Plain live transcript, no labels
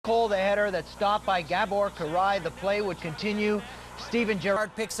Cole, the header that's stopped by Gabor Karai. The play would continue. Steven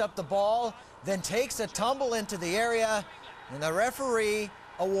Gerrard picks up the ball, then takes a tumble into the area, and the referee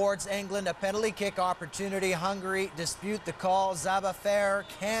awards England a penalty kick opportunity. Hungary dispute the call. Zaba Fair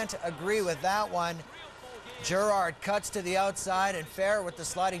can't agree with that one. Gerrard cuts to the outside, and Fair with the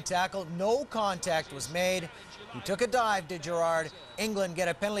sliding tackle. No contact was made. He took a dive to Gerrard. England get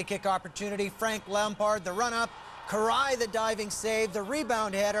a penalty kick opportunity. Frank Lampard, the run-up. Karai, the diving save. The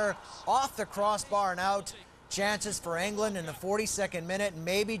rebound header off the crossbar and out. Chances for England in the 42nd minute.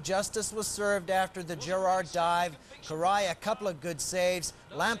 Maybe justice was served after the Gerrard dive. Karai, a couple of good saves.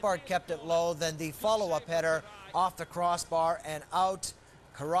 Lampard kept it low. Then the follow-up header off the crossbar and out.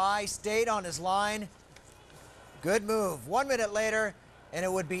 Karai stayed on his line. Good move. 1 minute later, and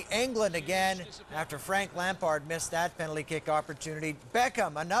it would be England again after Frank Lampard missed that penalty kick opportunity.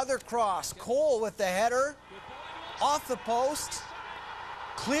 Beckham, another cross. Cole with the header. Off the post.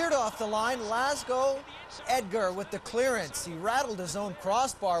 Cleared off the line. Lasgo, Edgar with the clearance. He rattled his own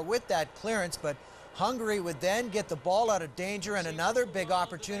crossbar with that clearance, but Hungary would then get the ball out of danger, and another big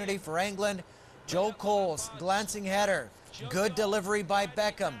opportunity for England. Joe Cole's glancing header. Good delivery by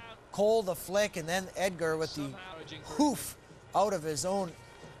Beckham. Cole the flick, and then Edgar with the hoof out of his own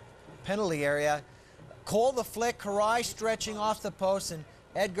penalty area. Cole the flick, Karai stretching off the post, and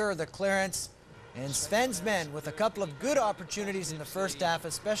Edgar the clearance. And Sven's men with a couple of good opportunities in the first half,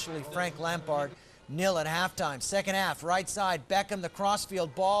 especially Frank Lampard, nil at halftime. Second half, right side, Beckham the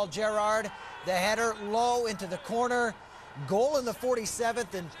crossfield ball. Gerrard, the header low into the corner. Goal in the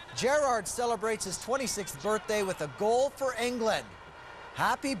 47th, and Gerrard celebrates his 26th birthday with a goal for England.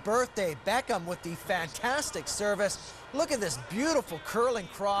 Happy birthday, Beckham, with the fantastic service. Look at this beautiful curling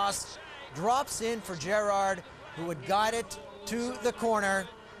cross. Drops in for Gerrard, who would guide it to the corner.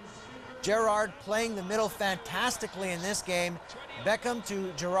 Gerrard playing the middle fantastically in this game. Beckham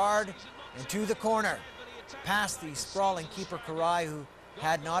to Gerrard and to the corner. Past the sprawling keeper Karai, who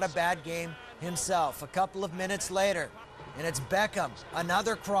had not a bad game himself. A couple of minutes later, and it's Beckham.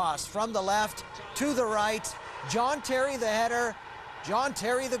 Another cross from the left to the right. John Terry the header. John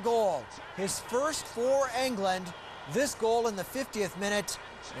Terry the goal. His first for England. This goal in the 50th minute.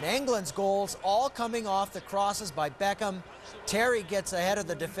 And England's goals all coming off the crosses by Beckham. Terry gets ahead of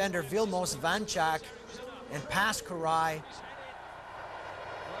the defender Vilmos Vanchak and past Karai.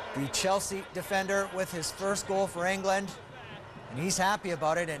 The Chelsea defender with his first goal for England. And he's happy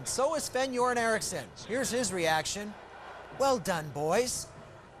about it, and so is Sven-Göran Eriksson. Here's his reaction. Well done, boys.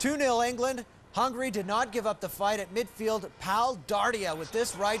 2-0 England. Hungary did not give up the fight at midfield. Pal Dardia with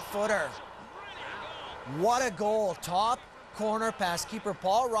this right footer. What a goal. Top corner past keeper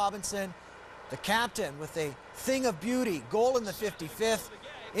Paul Robinson. The captain with a thing of beauty. Goal in the 55th.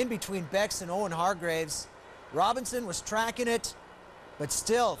 In between Becks and Owen Hargreaves. Robinson was tracking it, but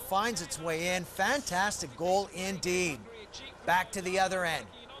still finds its way in. Fantastic goal indeed. Back to the other end.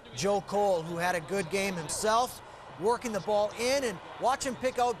 Joe Cole, who had a good game himself, working the ball in, and watch him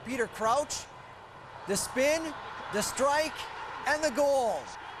pick out Peter Crouch. The spin, the strike, and the goal.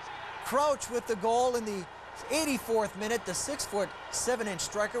 Crouch with the goal in the 84th minute, the 6'7"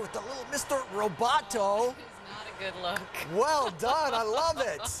 striker with the little Mr. Roboto. It's not a good look. Well done, I love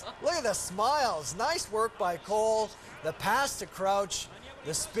it. Look at the smiles. Nice work by Cole. The pass to Crouch,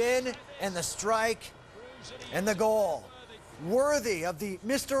 the spin and the strike, and the goal. Worthy of the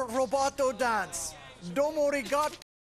Mr. Roboto dance. Domo arigato.